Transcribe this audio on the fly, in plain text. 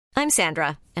I'm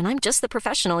Sandra, and I'm just the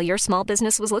professional your small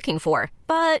business was looking for.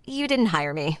 But you didn't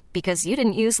hire me because you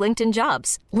didn't use LinkedIn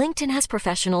Jobs. LinkedIn has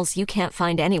professionals you can't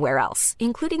find anywhere else,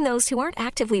 including those who aren't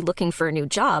actively looking for a new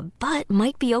job, but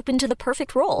might be open to the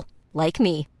perfect role, like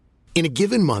me. In a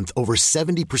given month, over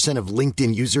 70% of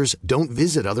LinkedIn users don't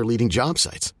visit other leading job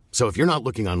sites. So if you're not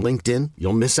looking on LinkedIn,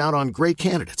 you'll miss out on great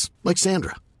candidates like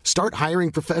Sandra. Start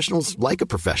hiring professionals like a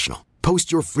professional.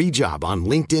 Post your free job on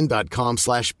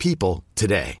linkedin.com/people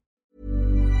today.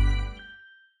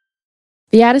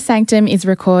 The Outer Sanctum is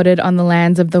recorded on the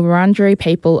lands of the Wurundjeri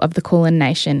people of the Kulin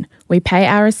Nation. We pay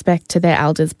our respect to their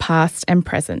elders past and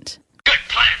present. Good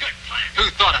plan, good plan. Who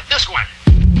thought of this one?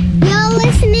 You're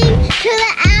listening to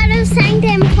the Outer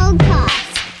Sanctum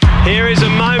podcast. Here is a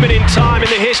moment in time in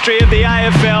the history of the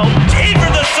AFL. In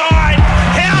from the side,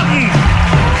 Houghton.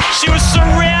 She was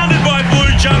surrounded by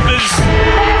blue jumpers.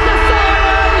 There's the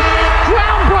siren.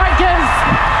 Groundbreakers.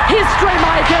 History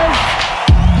makers.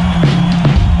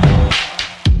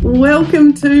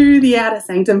 Welcome to the Outer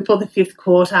Sanctum for the fifth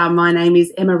quarter. My name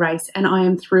is Emma Race and I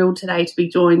am thrilled today to be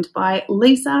joined by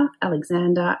Lisa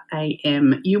Alexander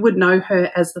AM. You would know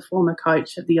her as the former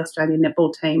coach of the Australian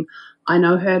netball team. I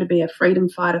know her to be a freedom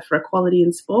fighter for equality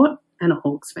in sport and a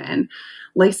Hawks fan.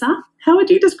 Lisa, how would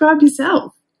you describe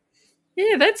yourself?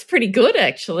 Yeah, that's pretty good,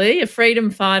 actually. A freedom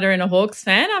fighter and a Hawks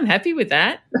fan. I'm happy with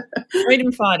that.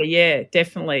 Freedom fighter, yeah,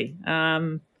 definitely.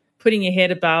 Putting your head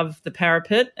above the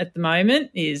parapet at the moment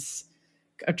is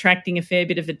attracting a fair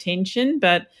bit of attention.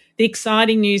 But the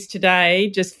exciting news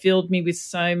today just filled me with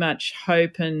so much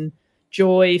hope and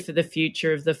joy for the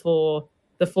future of the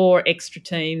four extra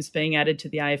teams being added to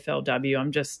the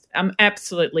AFLW. I'm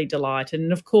absolutely delighted.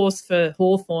 And, of course, for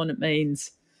Hawthorn, it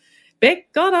means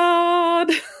Beck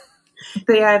Goddard.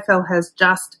 The AFL has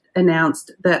just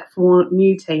announced that 4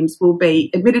 new teams will be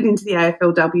admitted into the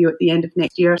AFLW at the end of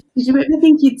next year. Did you ever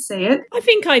think you'd see it? I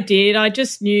think I did. I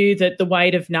just knew that the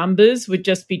weight of numbers would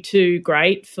just be too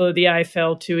great for the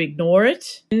AFL to ignore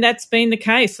it. And that's been the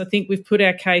case. I think we've put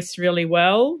our case really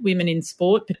well. Women in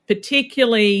sport,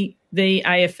 particularly the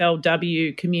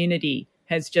AFLW community,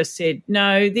 has just said,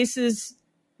 no, this is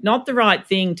not the right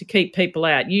thing to keep people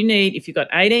out. You need, if you've got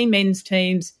 18 men's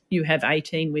teams, you have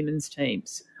 18 women's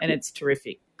teams, and it's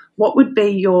terrific. What would be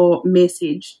your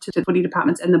message to the footy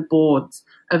departments and the boards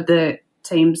of the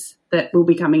teams that will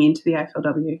be coming into the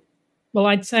AFLW? Well,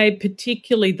 I'd say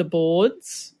particularly the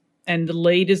boards and the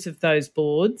leaders of those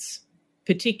boards,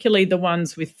 particularly the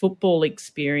ones with football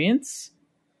experience,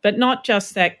 but not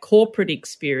just that corporate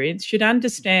experience, should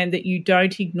understand that you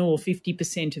don't ignore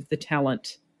 50% of the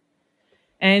talent.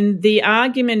 And the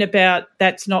argument about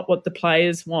that's not what the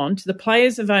players want, the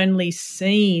players have only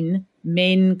seen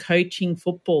men coaching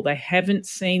football. They haven't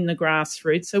seen the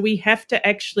grassroots. So we have to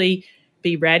actually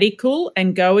be radical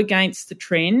and go against the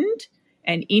trend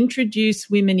and introduce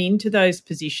women into those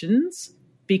positions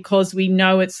because we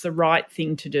know it's the right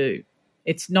thing to do.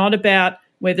 It's not about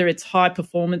whether it's high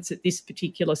performance at this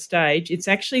particular stage. It's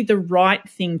actually the right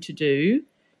thing to do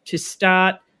to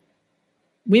start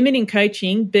women in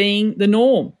coaching being the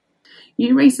norm.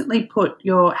 You recently put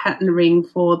your hat in the ring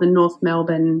for the North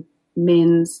Melbourne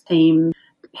men's team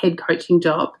head coaching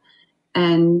job,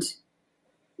 and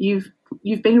you've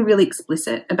been really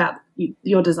explicit about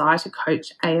your desire to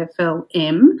coach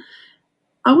AFLM.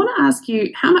 I want to ask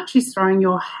you, how much is throwing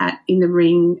your hat in the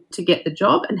ring to get the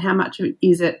job, and how much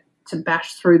is it to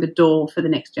bash through the door for the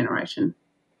next generation?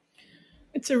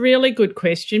 It's a really good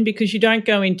question because you don't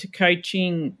go into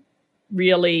coaching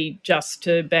really just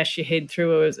to bash your head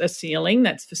through a ceiling,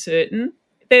 that's for certain.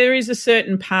 There is a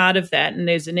certain part of that, and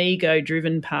there's an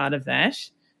ego-driven part of that.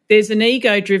 There's an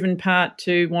ego-driven part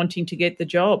to wanting to get the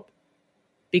job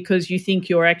because you think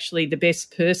you're actually the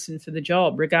best person for the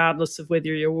job, regardless of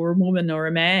whether you're a woman or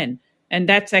a man. And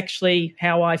that's actually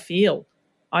how I feel.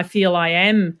 I feel I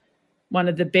am one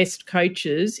of the best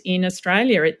coaches in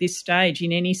Australia at this stage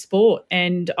in any sport.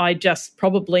 And I just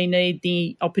probably need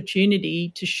the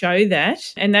opportunity to show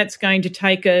that. And that's going to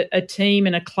take a team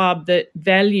and a club that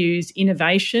values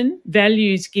innovation,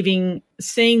 values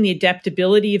seeing the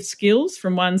adaptability of skills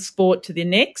from one sport to the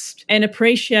next, and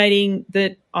appreciating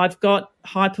that I've got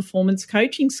high performance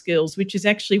coaching skills, which is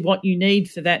actually what you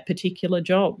need for that particular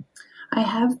job. I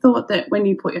have thought that when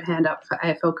you put your hand up for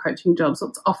AFL coaching jobs,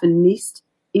 what's often missed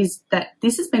is that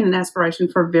this has been an aspiration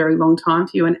for a very long time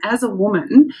for you. And as a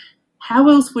woman, how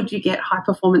else would you get high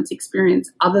performance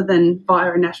experience other than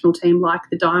via a national team like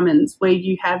the Diamonds, where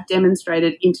you have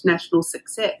demonstrated international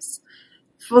success?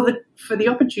 For the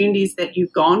opportunities that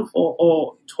you've gone for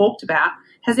or talked about,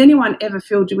 has anyone ever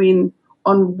filled you in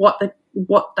on what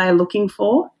they're looking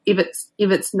for if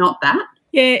it's not that?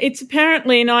 Yeah, it's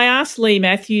apparently, and I asked Lee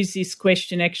Matthews this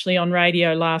question actually on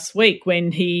radio last week when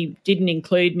he didn't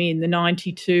include me in the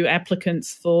 92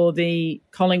 applicants for the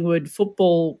Collingwood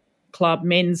Football Club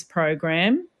men's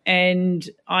program. And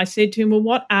I said to him, well,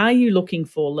 what are you looking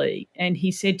for, Lee? And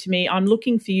he said to me, I'm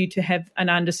looking for you to have an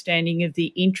understanding of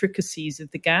the intricacies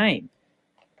of the game.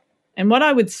 And what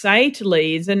I would say to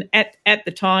Lee is, and at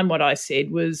the time what I said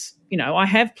was, I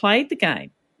have played the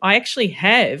game. I actually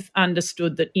have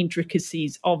understood the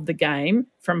intricacies of the game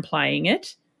from playing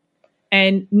it,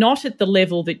 and not at the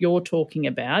level that you're talking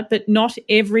about, but not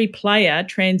every player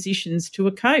transitions to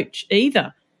a coach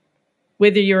either,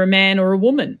 whether you're a man or a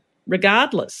woman,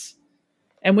 regardless.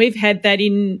 And we've had that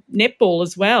in netball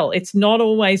as well. It's not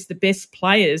always the best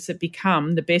players that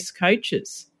become the best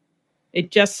coaches.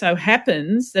 It just so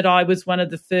happens that I was one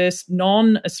of the first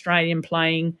non-Australian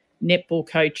playing netball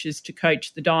coaches to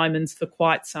coach the Diamonds for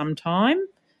quite some time.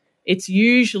 It's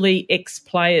usually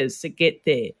ex-players that get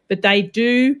there, but they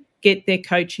do get their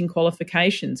coaching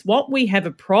qualifications. What we have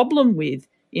a problem with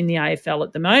in the AFL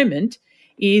at the moment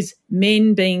is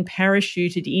men being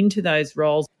parachuted into those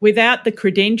roles without the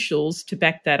credentials to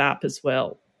back that up as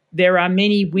well. There are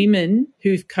many women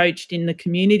who've coached in the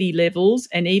community levels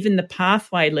and even the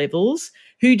pathway levels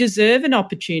who deserve an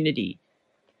opportunity.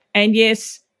 And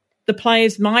yes, the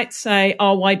players might say,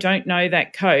 oh, I don't know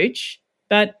that coach,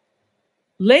 but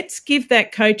let's give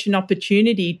that coach an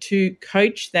opportunity to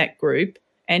coach that group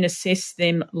and assess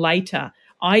them later.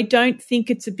 I don't think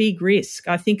it's a big risk.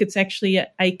 I think it's actually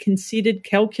a considered,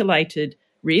 calculated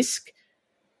risk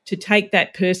to take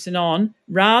that person on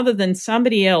rather than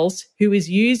somebody else who is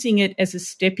using it as a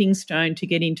stepping stone to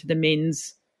get into the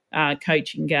men's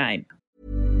coaching game.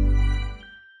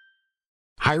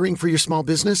 Hiring for your small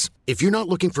business? If you're not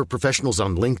looking for professionals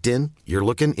on LinkedIn, you're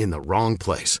looking in the wrong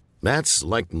place. That's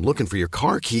like looking for your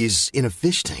car keys in a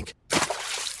fish tank.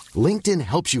 LinkedIn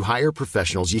helps you hire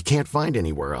professionals you can't find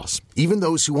anywhere else, even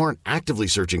those who aren't actively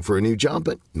searching for a new job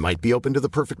but might be open to the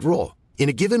perfect role. In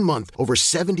a given month, over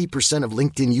 70% of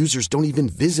LinkedIn users don't even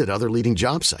visit other leading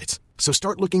job sites. So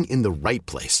start looking in the right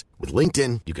place. With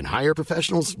LinkedIn, you can hire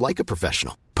professionals like a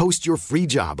professional. Post your free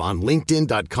job on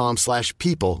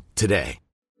linkedin.com/people today.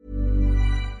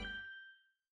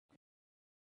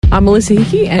 I'm Melissa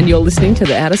Hickey, and you're listening to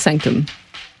The Outer Sanctum.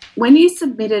 When you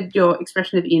submitted your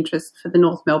expression of interest for the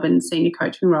North Melbourne senior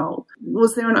coaching role,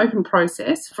 was there an open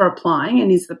process for applying,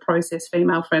 and is the process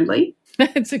female-friendly?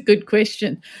 That's a good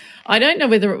question. I don't know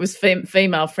whether it was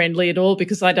female-friendly at all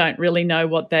because I don't really know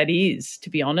what that is, to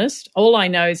be honest. All I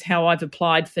know is how I've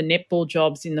applied for netball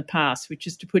jobs in the past, which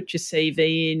is to put your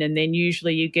CV in and then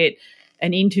usually you get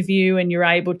an interview and you're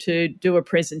able to do a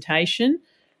presentation.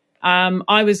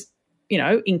 I was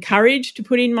encouraged to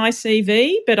put in my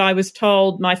CV, but I was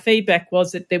told my feedback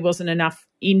was that there wasn't enough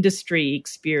industry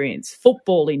experience,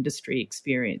 football industry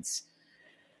experience.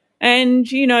 And,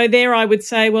 there I would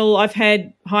say, well, I've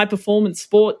had high-performance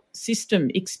sport system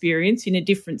experience in a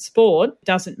different sport.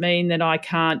 Doesn't mean that I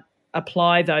can't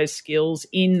apply those skills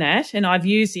in that. And I've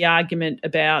used the argument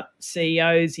about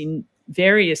CEOs in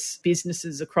various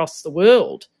businesses across the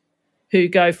world who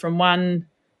go from one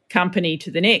company to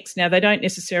the next. Now, they don't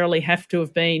necessarily have to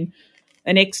have been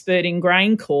an expert in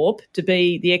GrainCorp to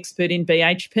be the expert in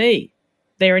BHP.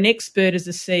 They're an expert as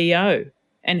a CEO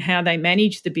and how they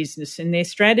manage the business and their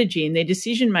strategy and their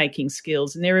decision-making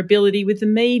skills and their ability with the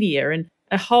media and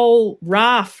a whole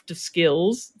raft of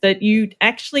skills that you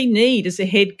actually need as a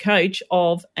head coach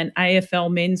of an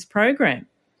AFL men's program.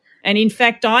 And in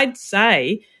fact, I'd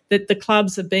say that the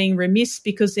clubs are being remiss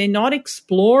because they're not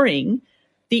exploring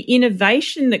the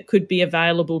innovation that could be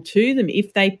available to them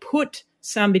if they put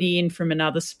somebody in from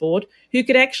another sport who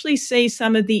could actually see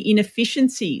some of the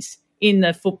inefficiencies in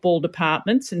the football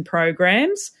departments and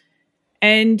programs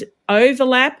and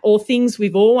overlap or things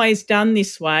we've always done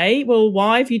this way. Well,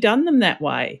 why have you done them that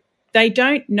way? They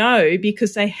don't know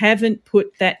because they haven't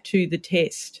put that to the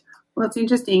test. Well, it's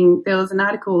interesting. There was an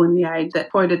article in The Age that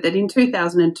quoted that in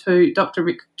 2002, Dr.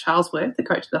 Rick Charlesworth, the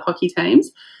coach of the hockey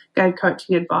teams, gave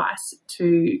coaching advice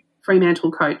to Fremantle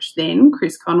coach then,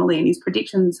 Chris Connolly, and his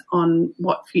predictions on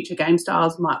what future game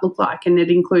styles might look like. And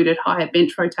it included higher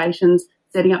bench rotations,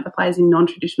 setting up the players in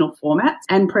non-traditional formats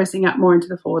and pressing up more into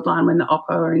the forward line when the oppo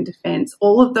are in defence.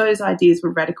 All of those ideas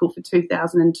were radical for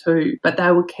 2002, but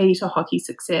they were key to hockey's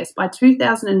success. By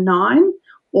 2009,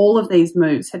 all of these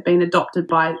moves had been adopted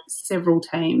by several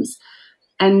teams.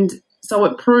 And so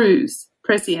it proves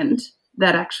prescient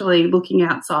that actually looking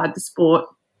outside the sport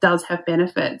does have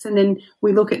benefits. And then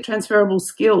we look at transferable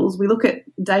skills. We look at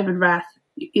David Rath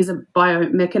is a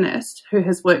biomechanist who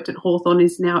has worked at Hawthorn,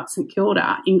 is now at St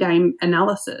Kilda in game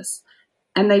analysis.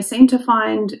 And they seem to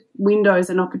find windows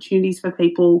and opportunities for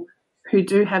people who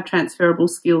do have transferable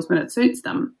skills when it suits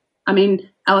them. I mean,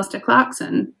 Alistair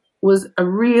Clarkson was a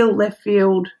real left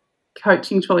field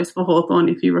coaching choice for Hawthorn,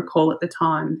 if you recall, at the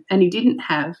time, and he didn't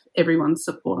have everyone's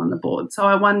support on the board. So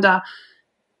I wonder,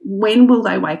 when will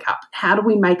they wake up? How do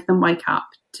we make them wake up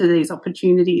to these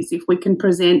opportunities? If we can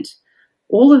present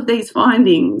all of these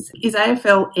findings, is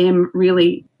AFLM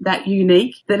really that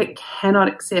unique that it cannot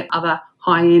accept other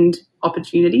high-end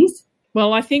opportunities?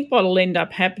 Well, I think what will end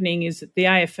up happening is that the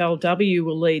AFLW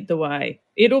will lead the way.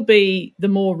 It'll be the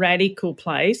more radical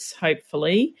place,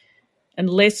 hopefully, and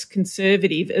less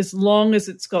conservative, as long as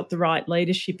it's got the right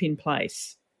leadership in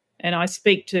place. And I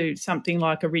speak to something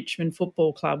like a Richmond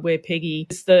Football Club where Peggy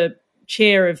is the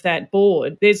chair of that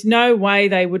board. There's no way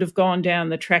they would have gone down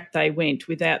the track they went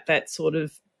without that sort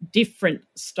of different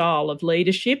style of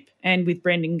leadership, and with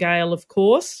Brendan Gale, of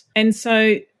course. And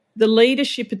so the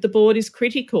leadership at the board is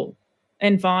critical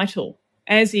and vital,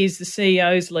 as is the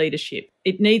CEO's leadership.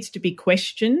 It needs to be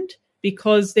questioned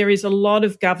because there is a lot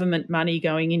of government money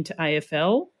going into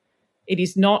AFL. It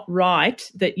is not right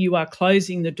that you are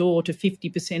closing the door to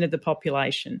 50% of the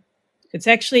population. It's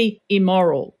actually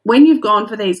immoral. When you've gone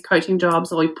for these coaching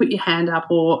jobs, or you put your hand up,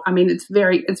 or, I mean, it's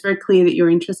very clear that you're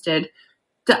interested.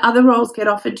 Do other roles get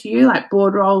offered to you, like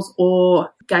board roles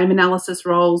or game analysis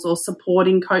roles or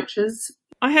supporting coaches?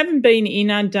 I haven't been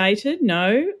inundated,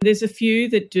 no. There's a few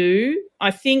that do.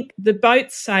 I think the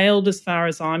boat sailed as far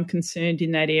as I'm concerned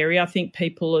in that area. I think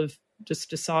people have just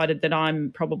decided that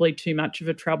I'm probably too much of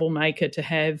a troublemaker to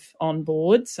have on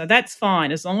board. So that's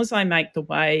fine, as long as I make the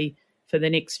way for the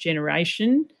next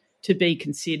generation to be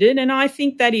considered. And I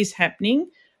think that is happening.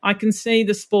 I can see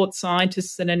the sports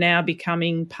scientists that are now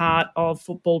becoming part of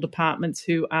football departments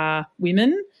who are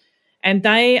women, and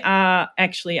they are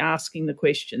actually asking the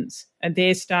questions and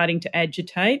they're starting to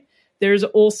agitate. There is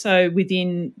also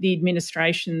within the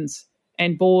administrations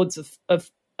and boards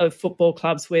of football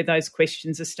clubs where those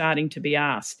questions are starting to be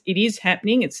asked. It is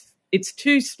happening. It's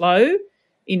too slow,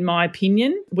 in my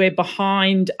opinion. We're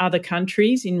behind other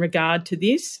countries in regard to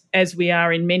this, as we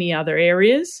are in many other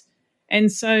areas.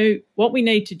 And so what we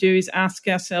need to do is ask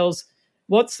ourselves,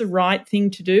 what's the right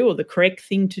thing to do or the correct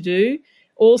thing to do?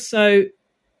 Also,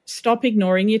 stop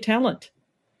ignoring your talent.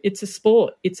 It's a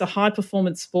sport. It's a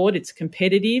high-performance sport. It's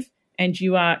competitive, and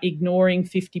you are ignoring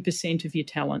 50% of your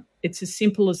talent. It's as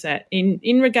simple as that.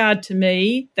 In regard to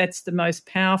me, that's the most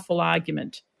powerful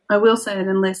argument. I will say that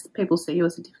unless people see you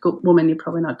as a difficult woman, you're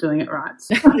probably not doing it right.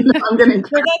 So I'm going to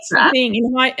well, that's the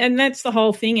thing. And that's the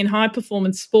whole thing. In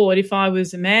high-performance sport, if I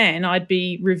was a man, I'd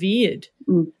be revered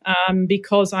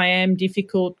because I am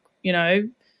difficult,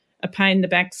 a pain in the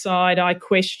backside. I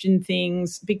question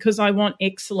things because I want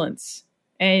excellence.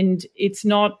 And it's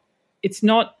not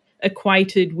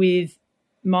equated with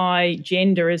my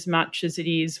gender as much as it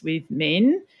is with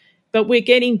men. But we're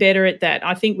getting better at that.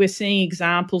 I think we're seeing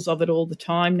examples of it all the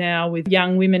time now with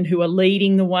young women who are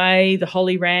leading the way, the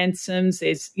Holly Ransoms.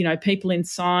 There's, people in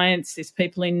science, there's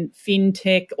people in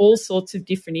fintech, all sorts of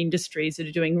different industries that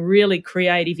are doing really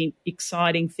creative,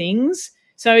 exciting things.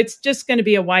 So it's just going to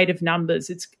be a weight of numbers.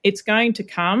 It's going to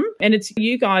come, and it's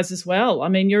you guys as well. I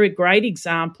mean, you're a great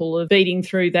example of beating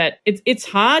through that. It's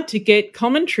hard to get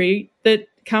commentary that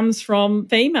comes from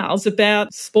females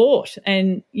about sport,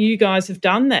 and you guys have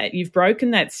done that. You've broken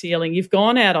that ceiling. You've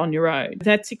gone out on your own.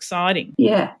 That's exciting.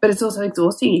 Yeah, but it's also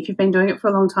exhausting if you've been doing it for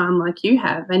a long time like you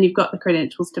have and you've got the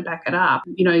credentials to back it up.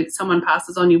 Someone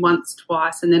passes on you once,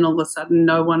 twice, and then all of a sudden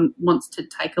no one wants to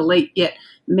take a leap, yet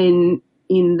men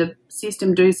in the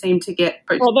system do seem to get...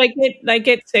 Well, they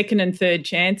get second and third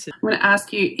chances. I'm going to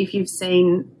ask you if you've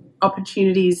seen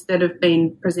opportunities that have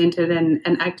been presented and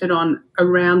acted on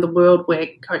around the world where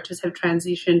coaches have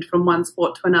transitioned from one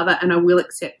sport to another, and I will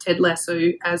accept Ted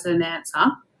Lasso as an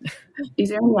answer. Is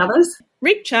there any others?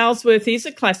 Rick Charlesworth is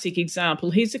a classic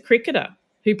example. He's a cricketer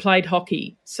who played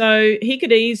hockey. So he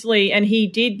could easily, and he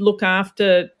did look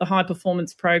after the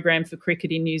high-performance program for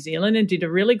cricket in New Zealand and did a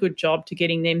really good job to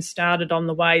getting them started on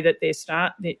the way that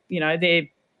they're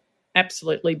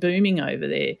absolutely booming over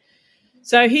there.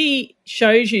 So he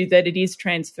shows you that it is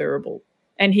transferable,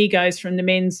 and he goes from the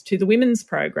men's to the women's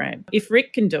program. If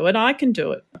Rick can do it, I can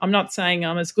do it. I'm not saying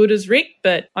I'm as good as Rick,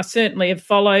 but I certainly have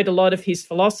followed a lot of his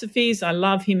philosophies. I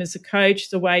love him as a coach,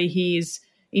 the way he is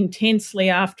intensely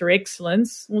after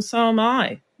excellence. Well, so am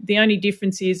I. The only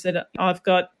difference is that I've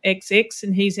got XX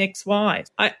and he's XY.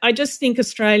 I just think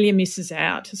Australia misses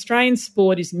out. Australian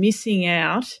sport is missing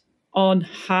out on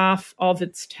half of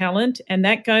its talent, and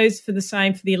that goes for the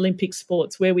same for the Olympic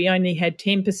sports, where we only had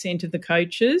 10% of the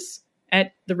coaches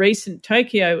at the recent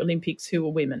Tokyo Olympics who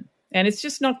were women, and it's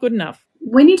just not good enough.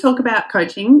 when you talk about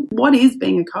coaching, what is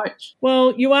being a coach?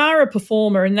 Well, you are a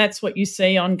performer, and that's what you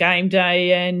see on game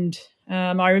day. And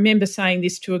I remember saying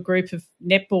this to a group of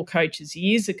netball coaches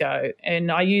years ago,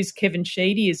 and I use Kevin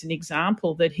Sheedy as an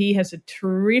example, that he has a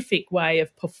terrific way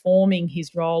of performing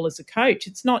his role as a coach.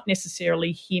 It's not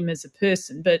necessarily him as a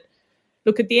person, but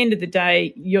look, at the end of the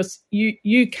day,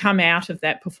 you come out of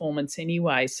that performance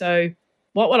anyway. So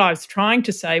what I was trying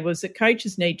to say was that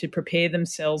coaches need to prepare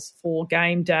themselves for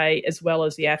game day as well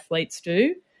as the athletes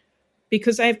do,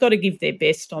 because they've got to give their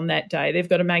best on that day. They've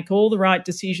got to make all the right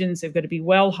decisions. They've got to be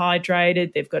well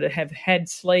hydrated. They've got to have had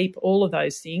sleep, all of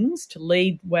those things to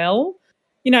lead well.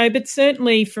 But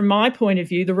certainly from my point of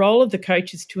view, the role of the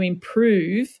coach is to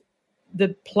improve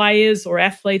the players or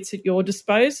athletes at your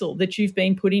disposal that you've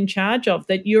been put in charge of,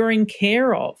 that you're in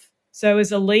care of. So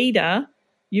as a leader,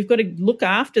 you've got to look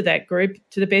after that group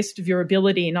to the best of your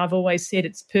ability. And I've always said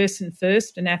it's person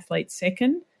first and athlete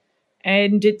second,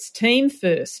 and it's team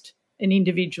first and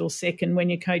individual second when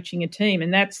you're coaching a team.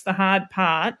 And that's the hard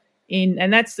part,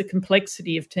 and that's the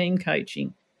complexity of team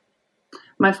coaching.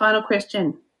 My final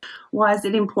question, why is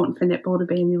it important for netball to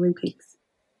be in the Olympics?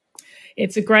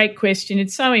 It's a great question.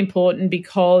 It's so important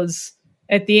because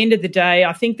at the end of the day,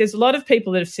 I think there's a lot of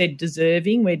people that have said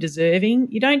deserving. We're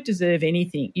deserving. You don't deserve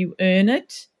anything. You earn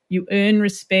it. You earn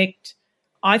respect.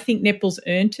 I think netball's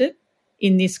earned it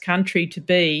in this country to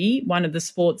be one of the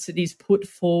sports that is put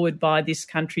forward by this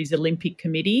country's Olympic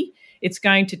Committee. It's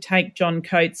going to take John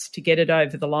Coates to get it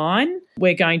over the line.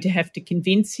 We're going to have to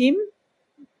convince him,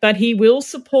 but he will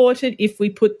support it if we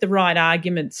put the right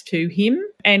arguments to him.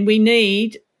 And we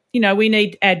need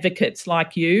advocates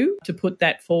like you to put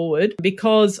that forward,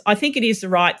 because I think it is the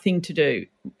right thing to do.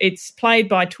 It's played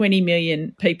by 20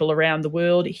 million people around the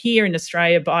world, here in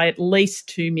Australia by at least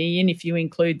 2 million if you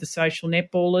include the social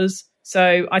netballers.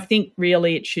 So I think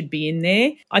really it should be in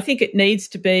there. I think it needs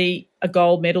to be a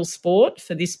gold medal sport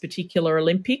for this particular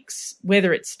Olympics.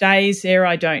 Whether it stays there,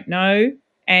 I don't know.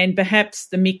 And perhaps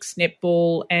the mixed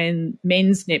netball and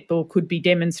men's netball could be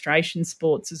demonstration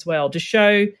sports as well, to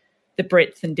show the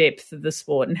breadth and depth of the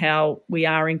sport and how we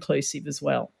are inclusive as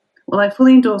well. Well, I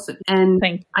fully endorse it. And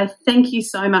I thank you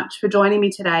so much for joining me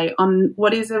today on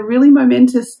what is a really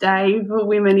momentous day for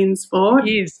women in sport.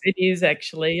 It is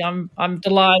actually. I'm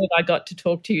delighted I got to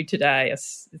talk to you today.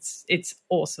 It's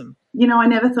awesome. I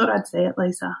never thought I'd say it,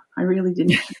 Lisa. I really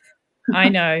didn't. I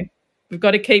know. We've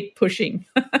got to keep pushing.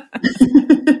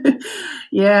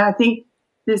 Yeah, I think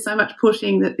there's so much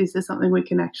pushing that this is something we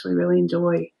can actually really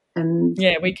enjoy. And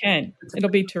yeah, we can. It'll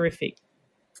be terrific.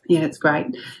 Yeah, it's great.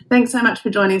 Thanks so much for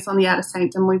joining us on the Outer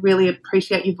Sanctum. We really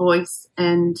appreciate your voice.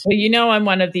 And well, I'm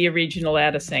one of the original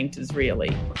Outer Sanctors, really.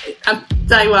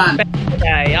 Day one. Back in the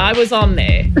day, I was on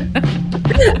there.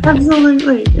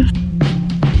 Absolutely.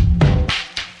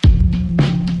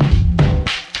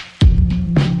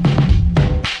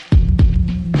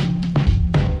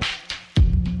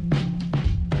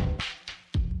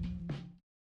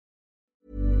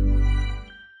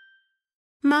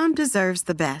 Mom deserves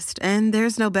the best, and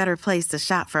there's no better place to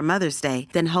shop for Mother's Day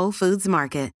than Whole Foods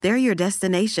Market. They're your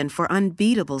destination for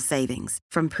unbeatable savings,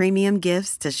 from premium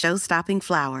gifts to show-stopping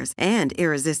flowers and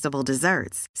irresistible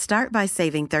desserts. Start by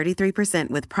saving 33%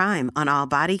 with Prime on all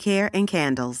body care and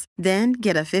candles. Then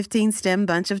get a 15-stem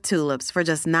bunch of tulips for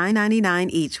just $9.99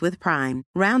 each with Prime.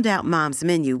 Round out Mom's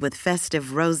menu with festive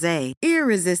rosé,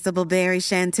 irresistible berry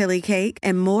chantilly cake,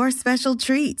 and more special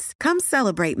treats. Come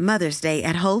celebrate Mother's Day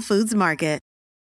at Whole Foods Market.